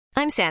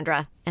I'm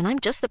Sandra, and I'm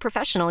just the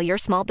professional your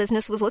small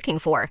business was looking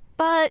for.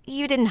 But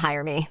you didn't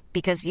hire me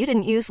because you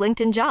didn't use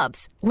LinkedIn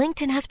Jobs.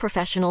 LinkedIn has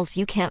professionals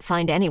you can't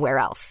find anywhere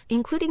else,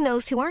 including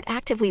those who aren't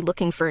actively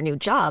looking for a new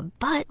job,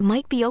 but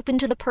might be open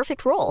to the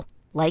perfect role,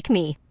 like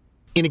me.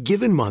 In a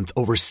given month,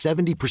 over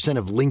 70%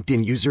 of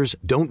LinkedIn users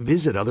don't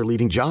visit other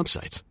leading job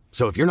sites.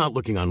 So if you're not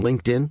looking on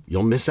LinkedIn,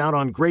 you'll miss out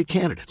on great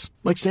candidates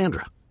like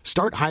Sandra.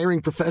 Start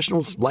hiring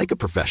professionals like a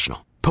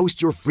professional.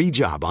 Post your free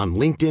job on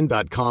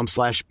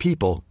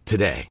linkedin.com/people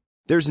today.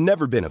 There's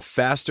never been a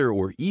faster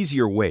or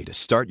easier way to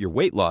start your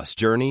weight loss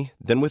journey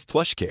than with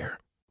PlushCare.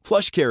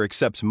 PlushCare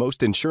accepts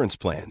most insurance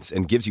plans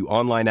and gives you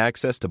online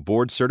access to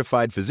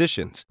board-certified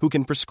physicians who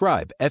can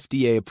prescribe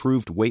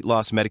FDA-approved weight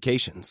loss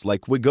medications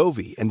like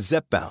Wegovy and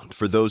Zepbound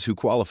for those who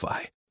qualify.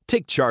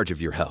 Take charge of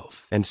your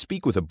health and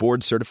speak with a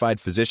board-certified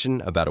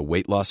physician about a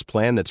weight loss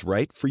plan that's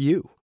right for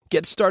you.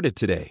 Get started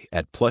today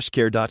at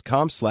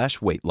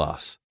plushcare.com/weight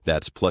loss.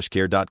 That's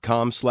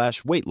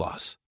plushcare.com/weight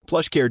loss.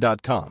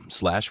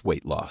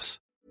 plushcare.com/weight loss.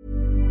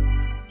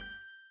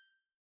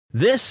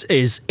 This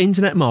is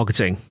Internet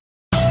Marketing.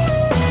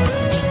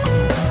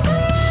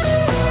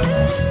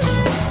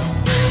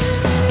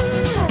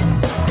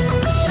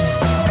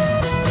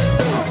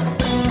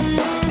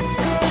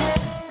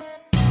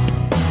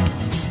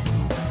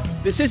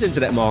 This is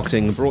Internet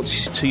Marketing, brought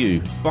to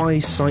you by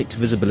Site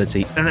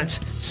Visibility at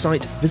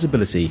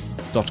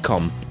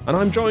sitevisibility.com. And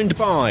I'm joined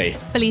by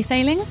Felice,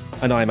 Ayling.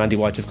 And I'm Andy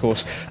White, of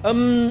course.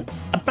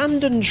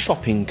 Abandoned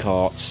shopping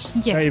carts.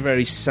 Yeah. Very,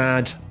 very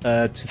sad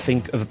to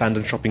think of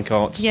abandoned shopping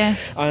carts. Yeah.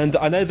 And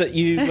I know that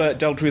you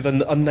dealt with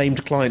an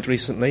unnamed client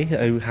recently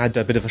who had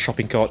a bit of a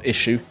shopping cart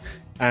issue.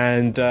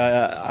 And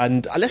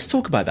let's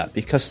talk about that,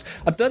 because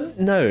I don't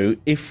know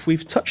if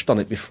we've touched on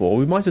it before.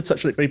 We might have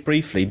touched on it very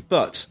briefly,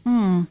 but...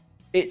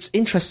 It's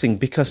interesting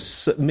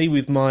because me,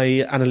 with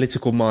my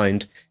analytical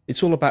mind,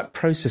 it's all about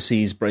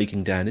processes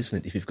breaking down, isn't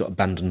it, if you've got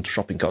abandoned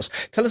shopping carts?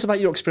 Tell us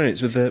about your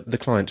experience with the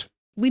client.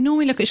 We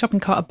normally look at shopping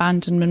cart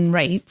abandonment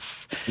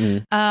rates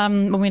when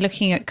we're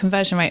looking at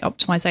conversion rate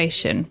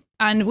optimization.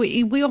 And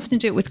we often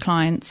do it with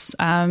clients.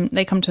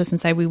 They come to us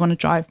and say, we want to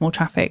drive more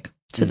traffic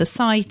to the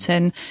site.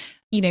 And,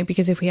 you know,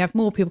 because if we have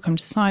more people come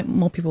to the site,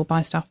 more people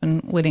buy stuff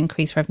and we'll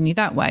increase revenue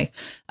that way.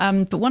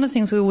 But one of the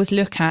things we always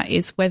look at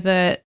is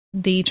whether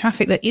the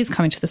traffic that is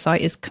coming to the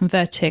site is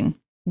converting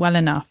well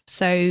enough.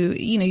 So,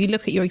 you know, you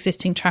look at your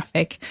existing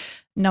traffic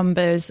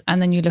numbers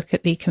and then you look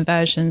at the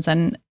conversions,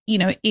 and, you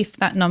know, if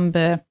that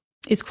number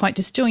is quite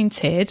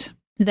disjointed,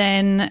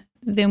 then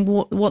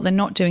what they're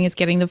not doing is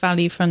getting the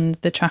value from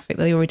the traffic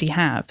they already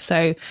have.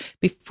 So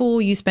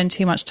before you spend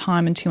too much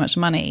time and too much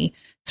money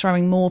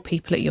throwing more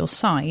people at your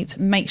site,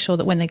 make sure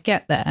that when they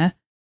get there,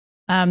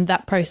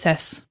 that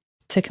process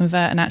to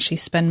convert and actually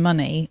spend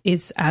money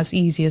is as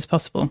easy as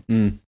possible.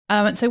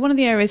 So one of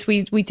the areas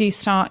we do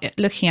start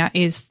looking at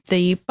is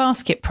the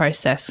basket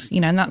process, you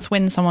know, and that's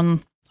when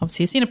someone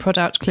obviously has seen a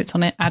product, clicked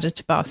on it, added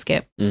to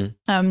basket.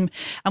 And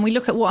we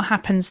look at what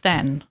happens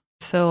then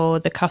for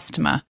the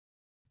customer.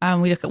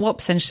 We look at what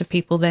percentage of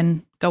people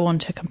then go on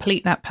to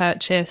complete that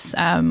purchase,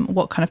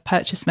 what kind of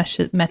purchase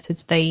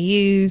methods they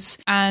use.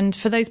 And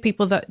for those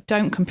people that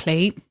don't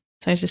complete,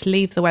 so just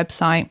leave the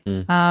website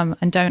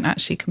and don't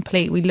actually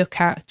complete, we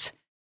look at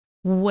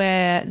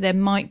where there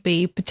might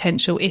be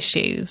potential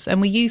issues.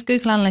 And we use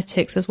Google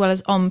Analytics as well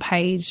as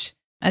on-page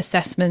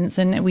assessments.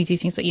 And we do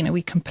things like, you know,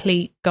 we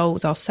complete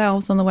goals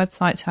ourselves on the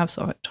website to have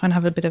try and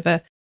have a bit of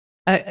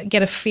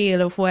get a feel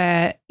of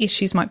where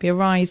issues might be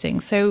arising.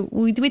 So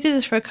we did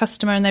this for a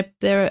customer, and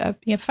they're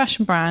a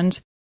fashion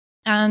brand.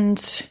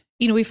 And,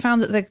 you know, we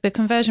found that the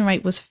conversion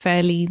rate was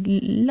fairly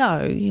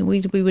low.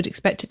 We would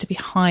expect it to be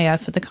higher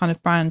for the kind of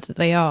brand that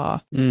they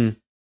are.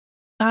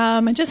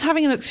 And just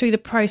having a look through the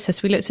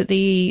process, we looked at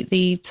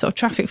the sort of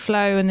traffic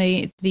flow and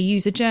the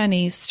user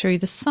journeys through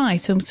the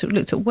site, and sort of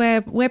looked at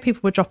where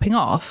people were dropping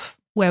off.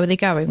 Where were they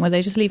going? Were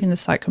they just leaving the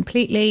site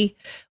completely,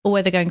 or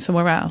were they going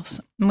somewhere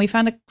else? And we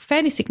found a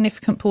fairly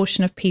significant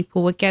portion of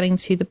people were getting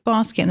to the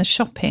basket and the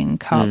shopping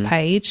cart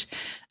page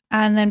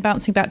and then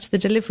bouncing back to the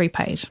delivery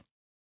page.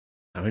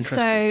 Oh,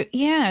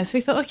 interesting. So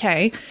we thought,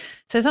 okay,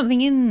 so something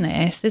in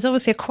this. There's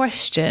obviously a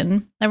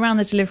question around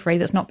the delivery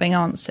that's not being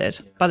answered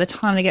by the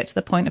time they get to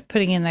the point of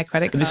putting in their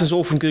credit card. And this is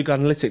all from Google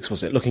Analytics,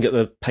 was it? Looking at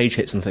the page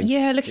hits and things?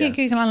 Yeah, looking at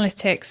Google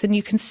Analytics, and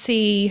you can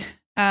see, you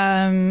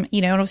know,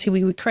 and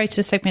obviously we created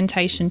a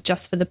segmentation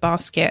just for the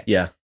basket.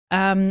 Yeah.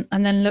 And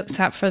then looked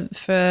at for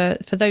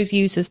those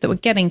users that were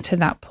getting to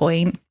that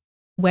point,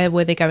 where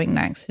were they going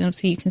next? And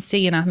obviously you can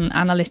see in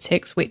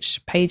analytics which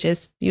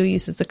pages your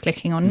users are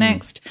clicking on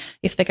next,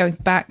 if they're going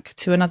back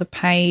to another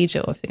page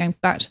or if they're going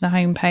back to the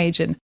home page,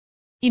 and,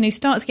 you know,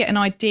 start to get an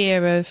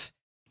idea of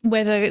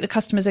whether the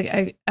customers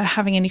are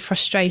having any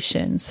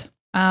frustrations.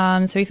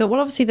 So we thought,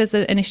 well, obviously there's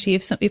an issue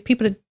if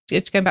people are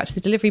going back to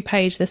the delivery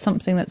page, there's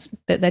something that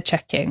they're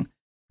checking,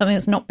 something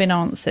that's not been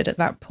answered at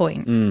that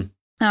point.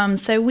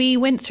 So we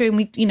went through and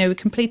we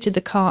completed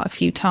the cart a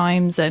few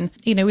times, and,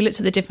 you know, we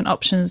looked at the different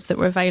options that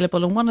were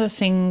available. And one of the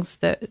things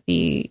that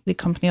the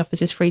company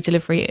offers is free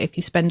delivery if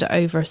you spend it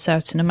over a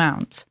certain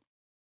amount.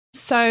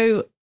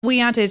 So we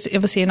added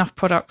obviously enough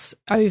products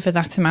over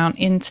that amount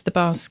into the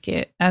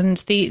basket, and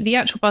the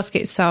actual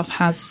basket itself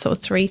has sort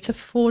of 3 to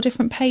 4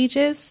 different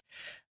pages.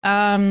 So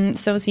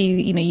obviously,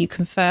 you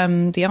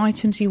confirm the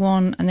items you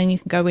want, and then you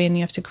can go in,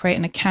 you have to create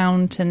an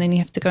account, and then you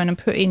have to go in and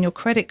put in your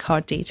credit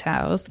card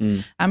details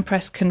and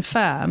press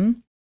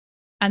confirm.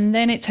 And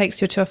then it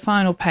takes you to a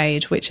final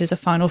page, which is a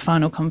final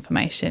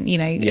confirmation,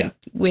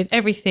 with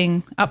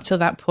everything up till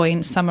that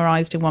point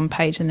summarized in one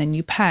page, and then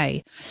you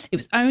pay. It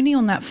was only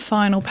on that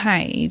final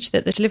page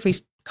that the delivery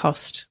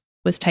cost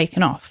was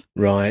taken off.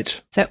 Right.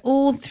 So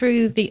all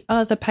through the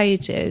other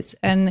pages,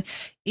 and,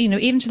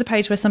 even to the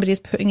page where somebody is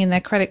putting in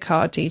their credit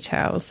card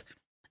details,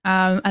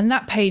 and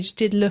that page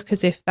did look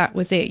as if that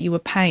was it. You were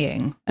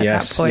paying at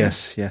that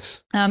point.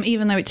 Yes.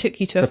 Even though it took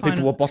you to a final...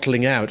 people were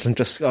bottling out and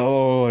just, it's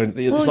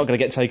not going to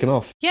get taken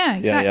off. Yeah,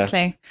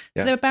 exactly.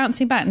 So they were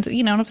bouncing back.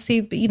 And,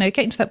 obviously,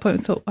 getting to that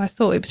point, I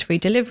thought it was free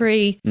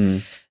delivery.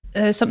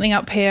 There's something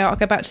up here. I'll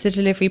go back to the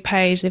delivery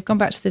page. They've gone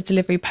back to the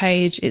delivery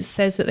page. It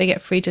says that they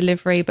get free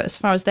delivery, but as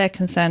far as they're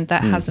concerned,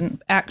 that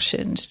hasn't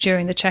actioned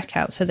during the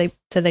checkout. So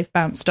they've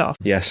bounced off.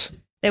 Yes.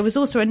 There was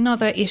also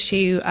another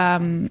issue.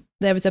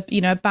 There was a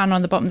banner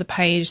on the bottom of the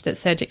page that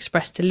said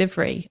express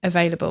delivery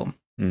available.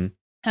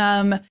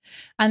 And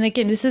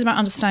again, this is about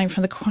understanding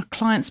from the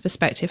client's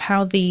perspective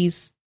how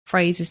these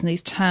phrases and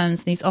these terms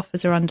and these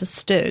offers are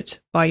understood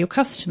by your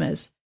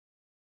customers.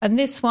 And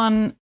this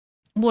one,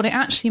 what it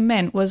actually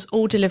meant was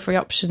all delivery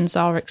options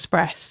are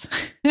express.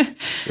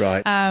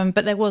 Right.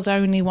 But there was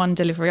only one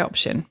delivery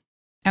option.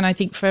 And I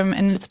think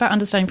and it's about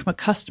understanding from a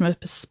customer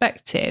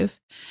perspective,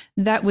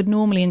 that would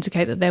normally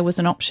indicate that there was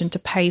an option to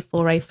pay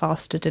for a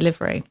faster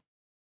delivery.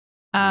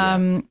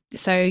 So,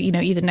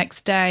 either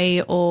next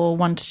day or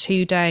 1 to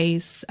 2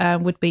 days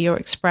would be your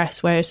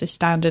express, whereas the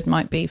standard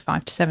might be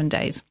 5 to 7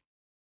 days.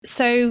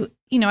 So,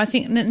 I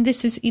think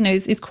this is,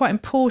 is quite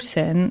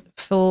important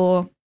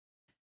for,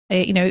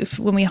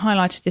 when we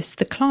highlighted this to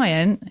the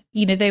client,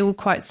 they were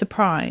quite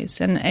surprised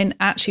and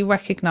actually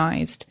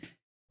recognised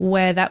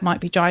where that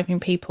might be driving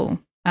people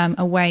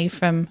away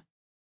from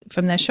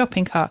their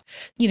shopping cart.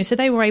 So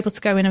they were able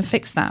to go in and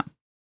fix that.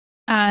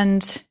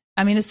 And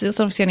I mean, it's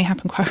obviously only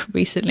happened quite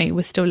recently.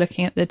 We're still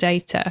looking at the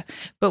data,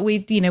 but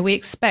we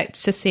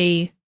expect to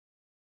see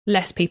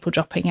less people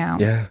dropping out.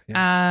 Yeah.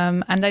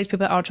 And those people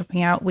that are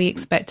dropping out, we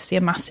expect to see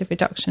a massive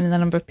reduction in the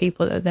number of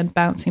people that are then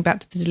bouncing back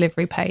to the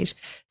delivery page.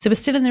 So we're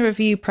still in the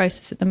review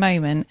process at the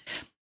moment,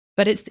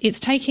 but it's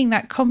taking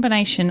that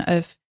combination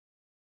of,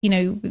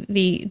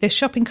 the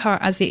shopping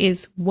cart as it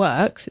is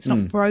works. It's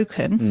not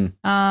broken,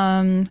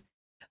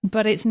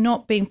 but it's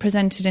not being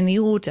presented in the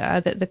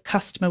order that the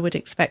customer would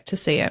expect to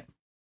see it.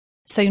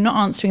 So you're not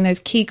answering those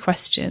key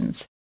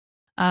questions.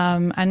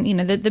 And,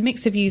 the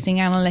mix of using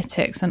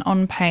analytics and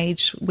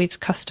on-page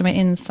with customer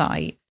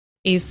insight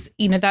is,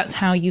 that's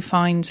how you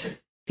find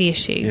the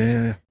issues.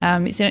 Yeah.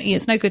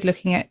 It's no good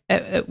looking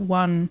at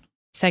one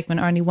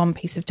segment or only one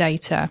piece of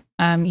data.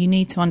 You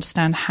need to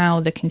understand how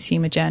the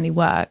consumer journey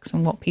works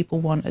and what people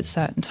want at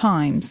certain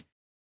times.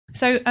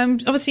 So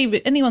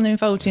obviously, anyone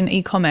involved in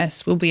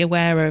e-commerce will be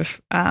aware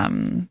of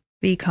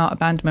the cart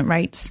abandonment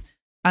rates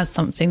as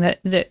something that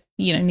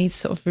needs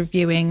sort of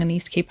reviewing and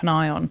needs to keep an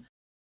eye on.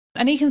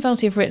 And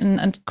eConsulting have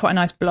written quite a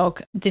nice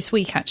blog this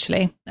week,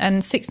 actually,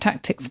 and 6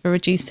 tactics for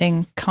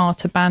reducing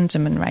cart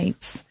abandonment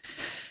rates.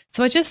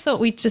 So I just thought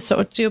we'd just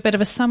sort of do a bit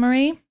of a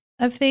summary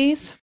of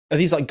these. Are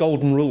these like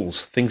golden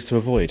rules, things to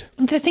avoid?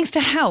 They're things to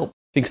help.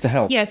 Things to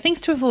help. Yeah,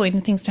 things to avoid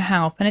and things to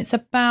help. And it's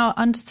about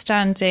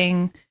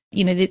understanding,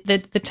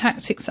 the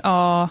tactics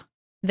are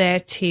there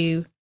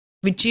to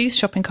reduce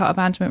shopping cart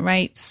abandonment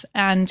rates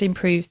and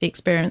improve the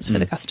experience for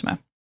the customer.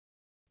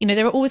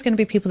 There are always going to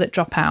be people that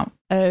drop out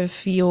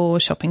of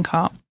your shopping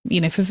cart,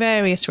 for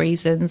various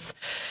reasons.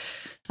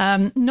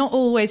 Not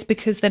always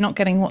because they're not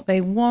getting what they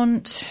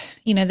want.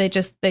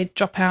 They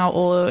drop out,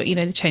 or,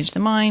 they change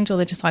their mind, or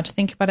they decide to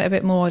think about it a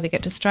bit more, or they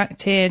get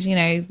distracted,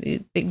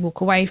 they walk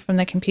away from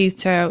their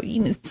computer,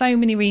 so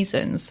many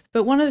reasons.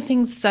 But one of the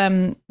things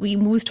we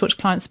always talk to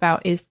clients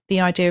about is the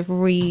idea of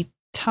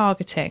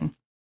retargeting.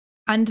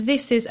 And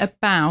this is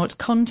about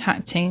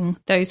contacting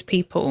those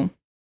people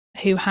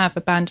who have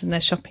abandoned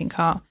their shopping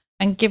cart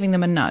and giving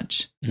them a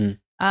nudge.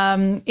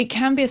 It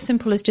can be as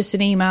simple as just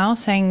an email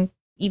saying,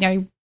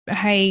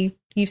 hey,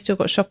 you've still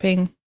got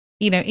shopping,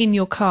 in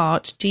your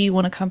cart. Do you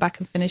want to come back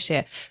and finish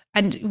it?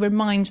 And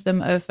remind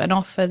them of an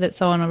offer that's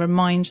on, or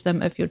remind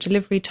them of your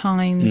delivery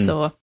times,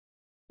 or,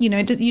 you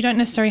don't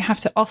necessarily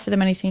have to offer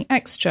them anything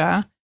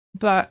extra,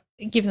 but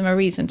give them a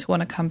reason to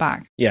want to come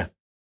back. Yeah.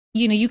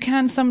 You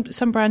can,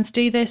 some brands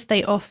do this.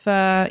 They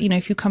offer,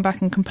 if you come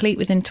back and complete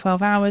within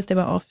 12 hours, they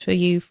will offer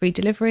you free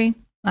delivery,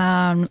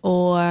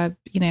 or,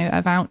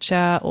 a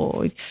voucher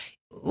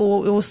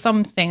or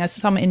something, as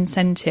some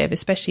incentive,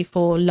 especially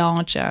for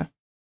larger,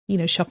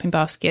 shopping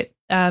basket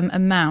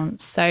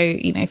amounts. So,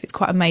 if it's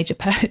quite a major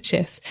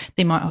purchase,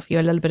 they might offer you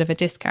a little bit of a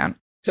discount.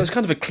 So it's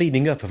kind of a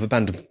cleaning up of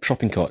abandoned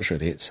shopping carts,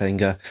 really. It's saying,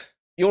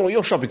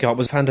 your shopping cart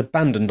was found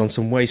abandoned on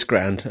some waste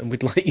ground, and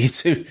we'd like you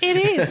to... It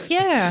is,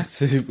 yeah.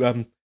 to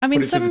put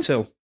it through the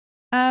till.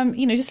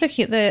 just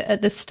looking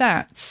at the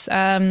stats,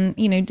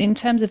 in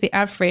terms of the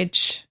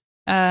average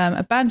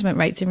abandonment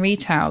rates in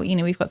retail,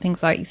 we've got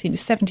things like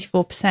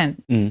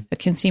 74% for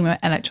consumer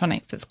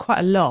electronics. That's quite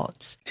a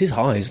lot. It is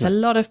high, isn't it? There's a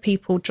lot of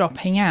people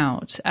dropping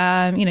out.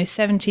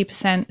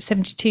 70%,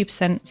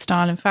 72%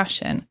 style and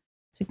fashion.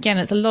 So again,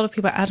 it's a lot of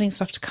people adding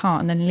stuff to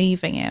cart and then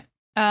leaving it.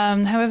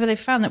 However, they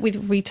found that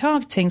with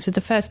retargeting, so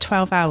the first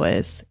 12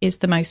 hours is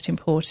the most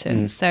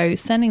important. So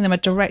sending them a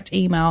direct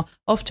email,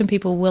 often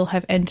people will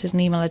have entered an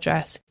email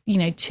address,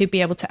 to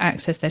be able to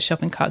access their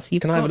shopping cart. So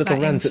Can I have a little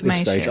rant at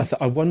this stage?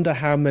 I wonder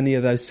how many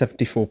of those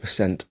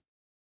 74%,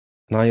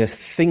 and I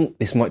think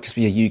this might just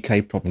be a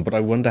UK problem, but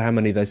I wonder how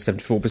many of those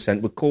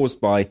 74% were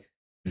caused by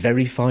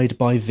verified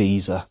by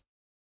Visa.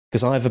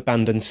 Because I've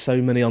abandoned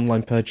so many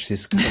online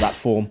purchases for that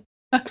form,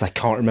 because I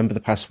can't remember the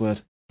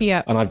password.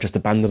 Yeah. And I've just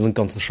abandoned and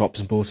gone to the shops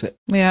and bought it.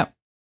 Yeah.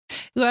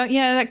 Well,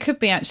 yeah, that could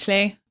be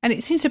actually. And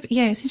it seems to be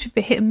a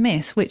bit hit and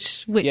miss,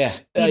 which when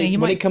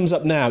it comes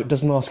up now, it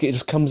doesn't ask it, it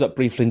just comes up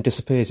briefly and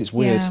disappears. It's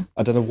weird. Yeah.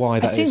 I don't know why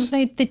that is. I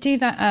think they do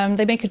that,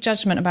 they make a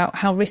judgment about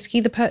how risky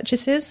the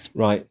purchase is.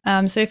 Right.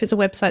 So if it's a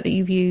website that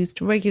you've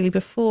used regularly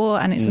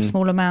before and it's a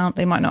small amount,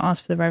 they might not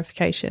ask for the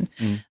verification.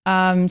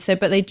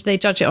 But they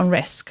judge it on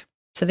risk.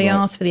 So they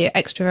ask for the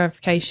extra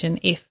verification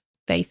if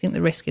they think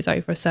the risk is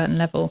over a certain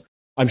level.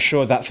 I'm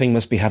sure that thing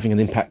must be having an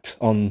impact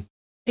on...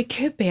 It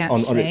could be,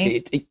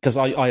 actually. Because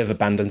I have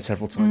abandoned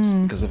several times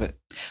because of it.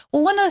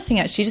 Well, one other thing,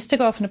 actually, just to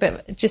go off on a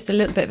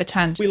little bit of a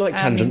tangent. We like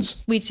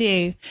tangents. We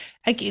do.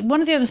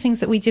 One of the other things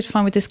that we did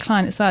find with this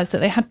client as well is that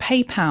they had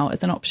PayPal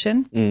as an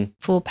option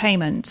for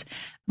payment.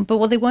 But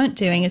what they weren't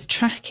doing is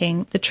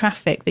tracking the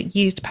traffic that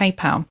used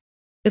PayPal.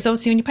 Because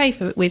obviously when you pay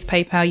with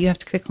PayPal, you have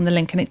to click on the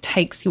link and it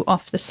takes you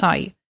off the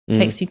site. It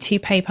takes you to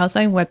PayPal's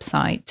own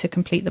website to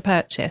complete the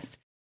purchase.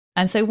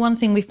 And so one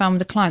thing we found with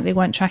the client, they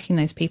weren't tracking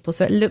those people.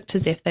 So it looked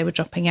as if they were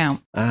dropping out.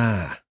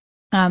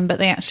 But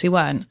they actually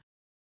weren't.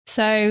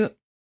 So,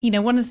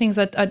 one of the things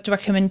I'd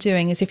recommend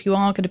doing is if you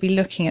are going to be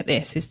looking at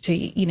this is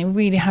to,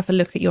 really have a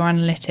look at your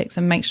analytics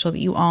and make sure that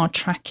you are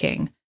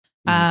tracking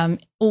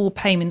all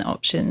payment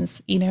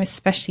options,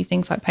 especially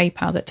things like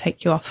PayPal that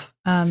take you off.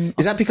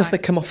 Is that because they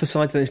come off the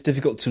site and it's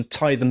difficult to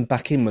tie them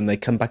back in when they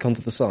come back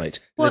onto the site?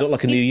 Well, they look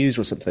like a new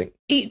user or something?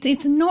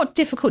 It's not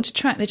difficult to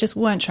track. They just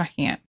weren't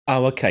tracking it.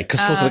 Oh, okay.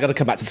 Because, of course, they've got to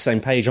come back to the same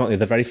page, aren't they?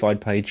 The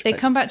verified page. They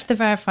come back to the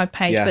verified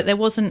page, but there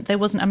wasn't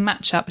a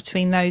match-up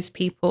between those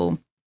people.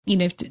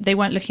 They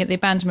weren't looking at the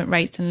abandonment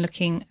rates and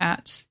looking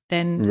at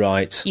then...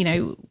 Right.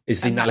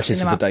 Is the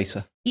analysis of the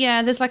data.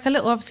 Yeah, there's like the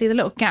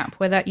little gap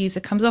where that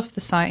user comes off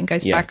the site and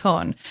goes back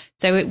on.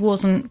 So it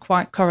wasn't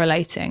quite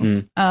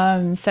correlating.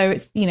 So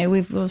it's,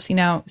 we've obviously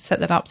now set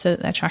that up so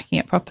that they're tracking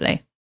it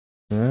properly.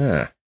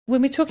 When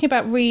we're talking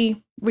about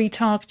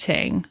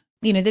retargeting,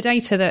 the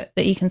data that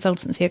the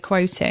e-consultancy are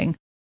quoting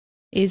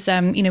is,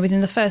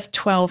 within the first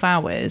 12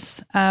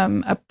 hours,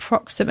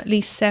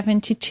 approximately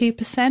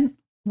 72%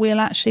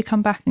 will actually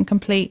come back and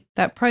complete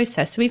that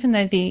process. So even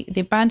though the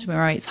abandonment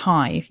rate is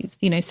high, if it's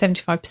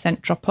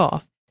 75% drop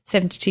off,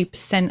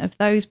 72% of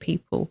those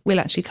people will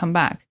actually come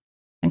back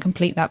and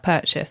complete that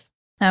purchase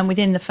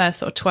within the first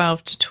sort of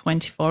 12 to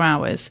 24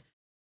 hours.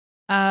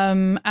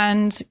 And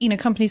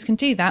companies can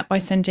do that by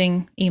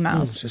sending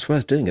emails. It's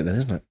worth doing it then,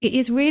 isn't it? It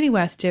is really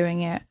worth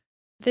doing it.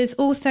 There's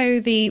also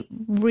the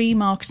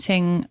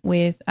remarketing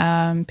with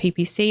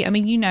PPC. I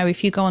mean,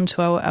 if you go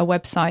onto a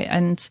website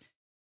and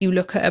you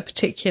look at a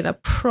particular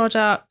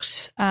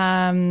product,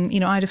 I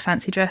had a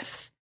fancy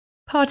dress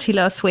party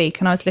last week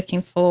and I was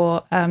looking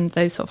for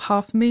those sort of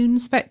half moon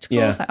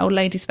spectacles, like old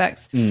lady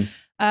specs,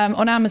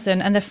 on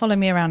Amazon, and they're following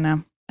me around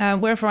now.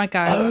 Wherever I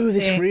go. Oh,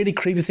 this really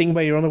creepy thing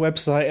where you're on a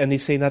website and you've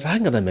seen that.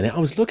 Hang on a minute, I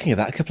was looking at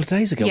that a couple of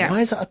days ago. Why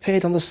has that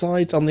appeared on the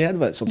side, on the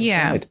adverts on the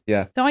side?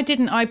 Yeah. So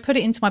I put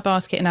it into my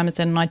basket in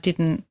Amazon and I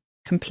didn't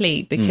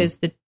complete because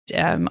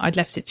I'd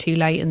left it too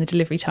late and the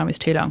delivery time was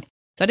too long.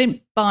 So I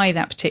didn't buy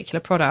that particular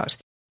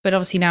product. But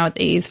obviously now it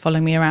is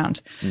following me around.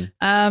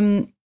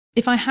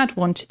 If I had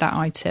wanted that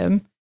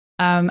item,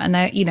 and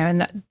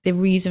that the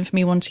reason for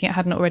me wanting it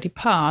hadn't already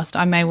passed,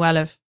 I may well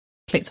have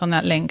clicked on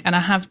that link, and I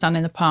have done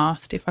in the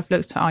past. If I've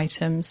looked at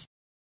items,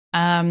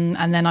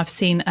 and then I've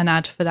seen an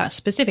ad for that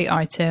specific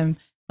item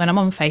when I'm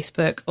on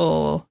Facebook,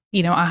 or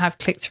I have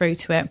clicked through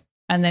to it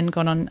and then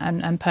gone on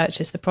and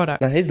purchased the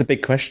product. Now here's the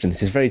big question.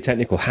 This is very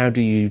technical. How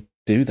do you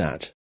do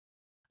that?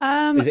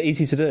 Is it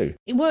easy to do?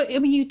 Well, I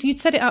mean, you'd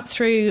set it up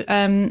through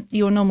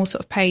your normal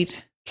sort of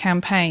paid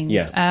campaigns.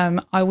 Yeah.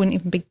 I wouldn't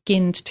even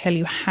begin to tell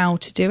you how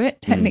to do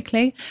it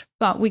technically,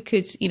 but we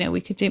could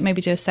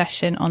do a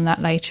session on that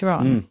later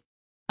on.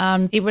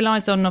 It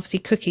relies on obviously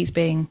cookies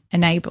being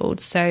enabled,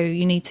 so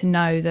you need to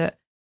know that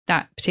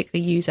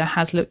particular user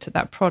has looked at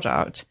that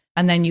product,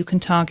 and then you can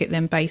target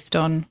them based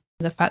on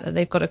the fact that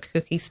they've got a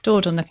cookie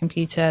stored on the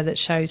computer that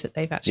shows that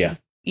they've actually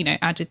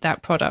added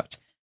that product.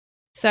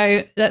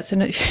 So that's a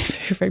very,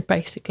 very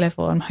basic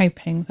level. I'm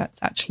hoping that's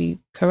actually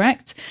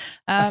correct.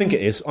 I think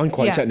it is. I'm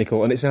quite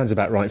technical, and it sounds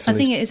about right. I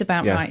think it is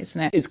about right,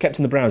 isn't it? It's kept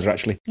in the browser,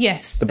 actually.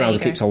 Yes. The browser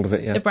keeps hold of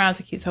it, The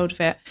browser keeps hold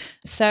of it.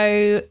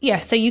 So,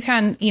 so you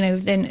can,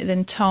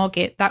 then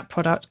target that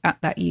product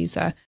at that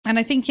user. And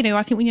I think,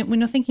 when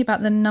you're thinking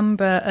about the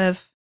number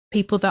of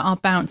people that are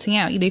bouncing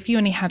out, if you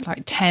only had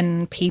like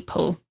 10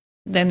 people,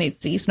 then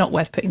it's not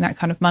worth putting that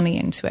kind of money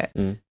into it.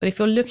 But if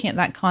you're looking at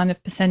that kind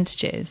of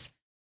percentages,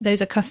 those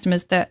are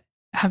customers that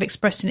have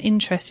expressed an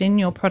interest in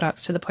your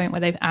products to the point where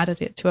they've added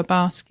it to a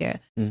basket.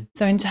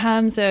 So in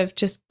terms of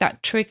just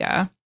that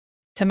trigger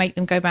to make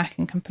them go back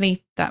and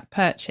complete that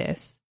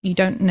purchase, you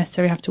don't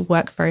necessarily have to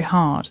work very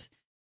hard.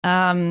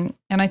 And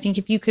I think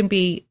if you can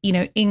be,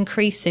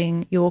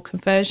 increasing your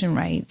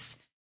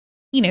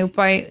you'd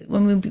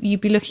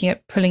be looking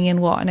at pulling in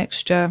an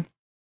extra,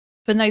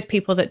 from those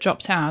people that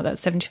dropped out,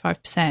 that's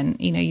 75%,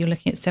 you're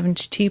looking at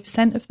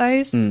 72% of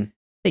those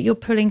that you're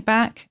pulling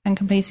back and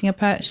completing a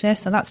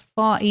purchase. So that's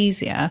far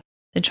easier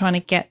than trying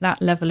to get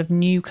that level of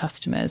new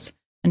customers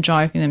and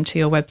driving them to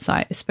your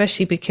website,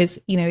 especially because,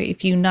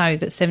 if you know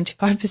that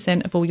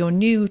 75% of all your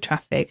new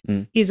traffic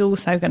is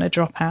also going to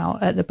drop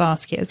out at the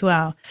basket as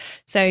well.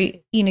 So,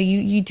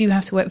 you do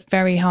have to work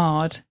very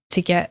hard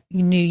to get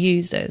new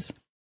users.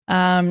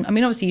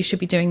 Obviously you should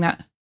be doing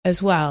that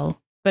as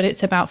well, but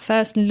it's about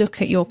first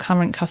look at your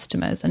current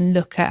customers and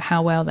look at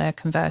how well they're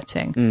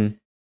converting.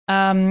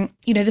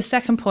 The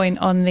second point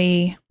on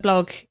the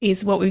blog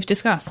is what we've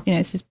discussed.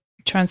 This is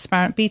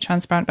be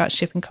transparent about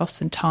shipping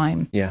costs and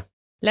time. Yeah.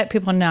 Let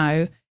people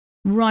know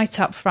right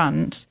up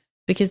front,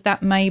 because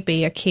that may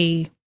be a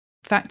key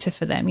factor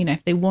for them.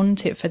 If they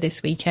want it for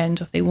this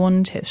weekend, or if they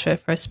want it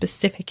for a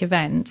specific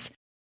event,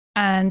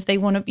 and they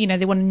want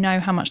to know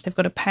how much they've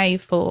got to pay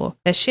for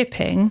their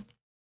shipping,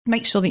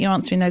 make sure that you're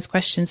answering those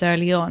questions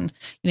early on.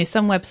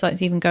 Some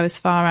websites even go as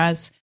far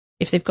as,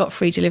 if they've got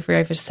free delivery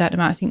over a certain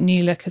amount, I think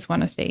New Look is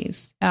one of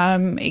these.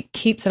 It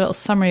keeps a little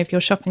summary of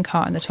your shopping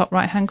cart in the top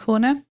right-hand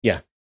corner.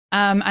 Yeah.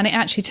 And it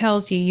actually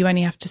tells you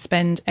only have to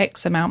spend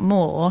X amount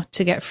more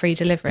to get free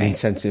delivery. The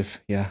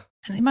incentive, yeah.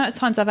 And the amount of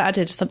times I've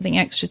added something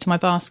extra to my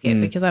basket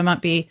because I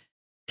might be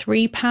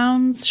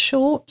 £3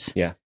 short.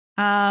 Yeah.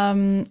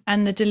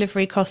 And the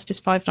delivery cost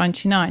is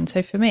 $5.99.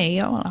 So for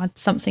me, I'll add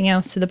something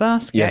else to the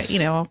basket.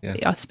 Yes.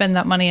 I'll spend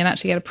that money and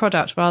actually get a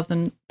product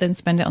rather than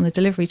spend it on the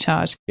delivery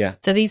charge. Yeah.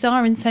 So these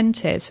are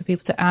incentives for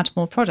people to add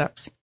more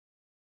products.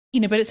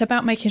 But it's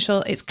about making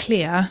sure it's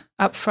clear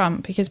up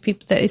front, because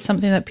that is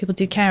something that people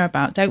do care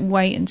about. Don't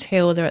wait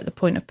until they're at the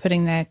point of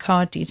putting their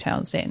card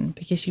details in,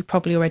 because you've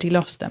probably already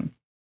lost them.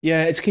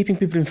 Yeah, it's keeping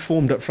people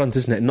informed up front,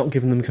 isn't it? Not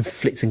giving them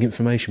conflicting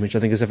information, which I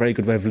think is a very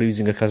good way of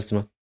losing a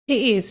customer.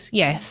 It is,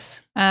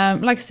 yes.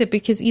 Like I said,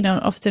 because,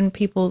 often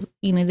people,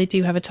 they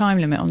do have a time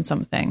limit on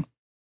something,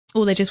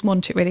 or they just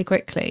want it really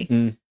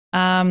quickly.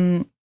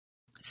 So,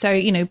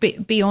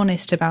 be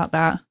honest about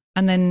that.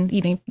 And then,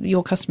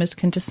 your customers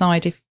can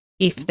decide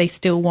if they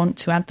still want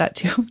to add that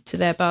to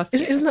their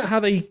basket. Isn't that how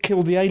they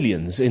killed the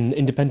aliens in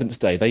Independence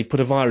Day? They put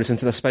a virus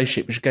into their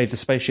spaceship, which gave the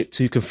spaceship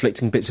two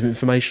conflicting bits of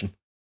information.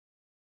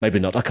 Maybe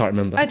not. I can't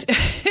remember.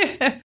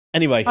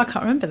 Anyway. I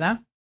can't remember that.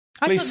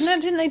 Felice,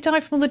 didn't they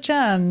die from all the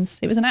germs?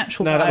 It was an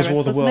actual virus, that was War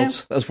of the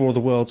Worlds. It? That was War of the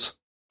Worlds.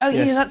 Oh,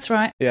 yes. Yeah, that's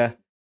right. Yeah.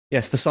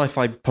 Yes, the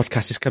sci-fi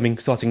podcast is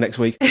starting next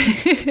week.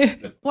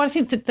 Well, I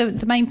think that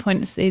the main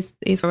point is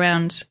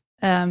around,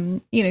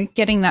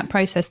 getting that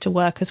process to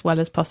work as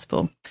well as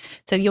possible.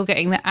 So you're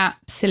getting the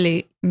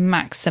absolute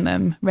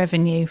maximum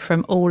revenue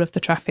from all of the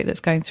traffic that's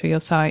going through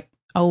your site,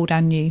 old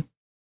and new.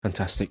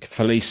 Fantastic.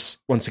 Felice,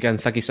 once again,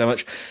 thank you so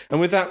much.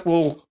 And with that,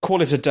 we'll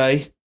call it a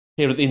day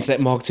here at the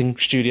Internet Marketing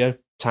Studio,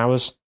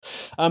 Towers.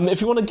 If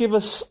you want to give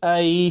us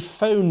a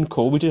phone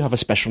call, we do have a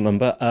special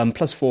number,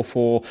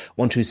 +44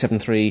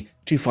 1273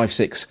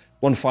 256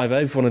 150.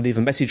 If you want to leave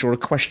a message or a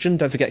question,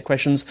 don't forget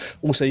questions.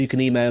 Also, you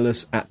can email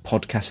us at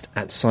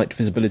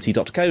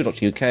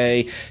podcast@sitevisibility.co.uk.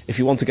 If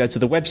you want to go to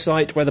the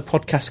website where the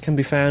podcast can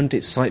be found,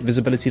 it's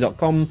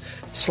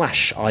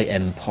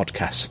sitevisibility.com/IM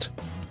podcast.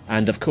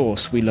 And of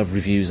course, we love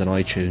reviews on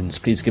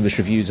iTunes. Please give us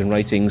reviews and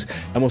ratings,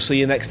 and we'll see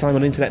you next time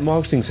on Internet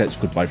Marketing Sense.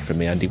 Goodbye from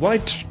me, Andy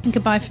White. And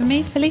goodbye from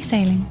me, Felice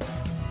Ayling.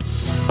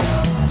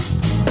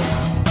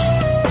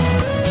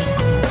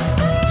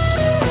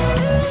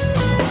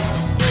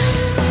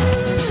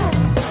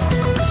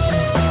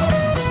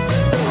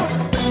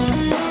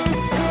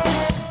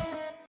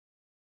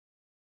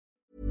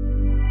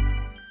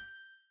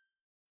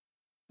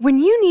 When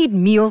you need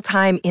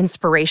mealtime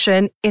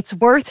inspiration, it's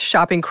worth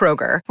shopping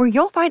Kroger, where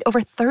you'll find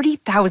over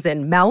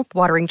 30,000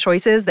 mouth-watering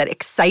choices that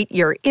excite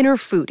your inner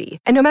foodie.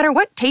 And no matter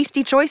what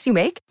tasty choice you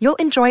make, you'll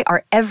enjoy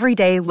our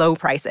everyday low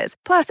prices,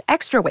 plus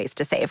extra ways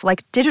to save,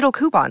 like digital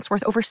coupons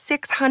worth over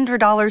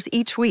 $600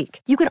 each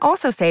week. You can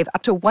also save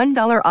up to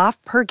 $1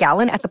 off per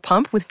gallon at the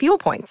pump with fuel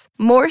points.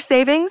 More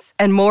savings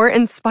and more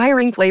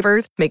inspiring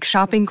flavors make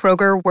shopping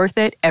Kroger worth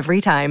it every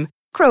time.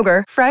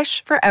 Kroger,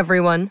 fresh for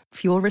everyone.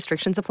 Fuel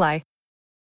restrictions apply.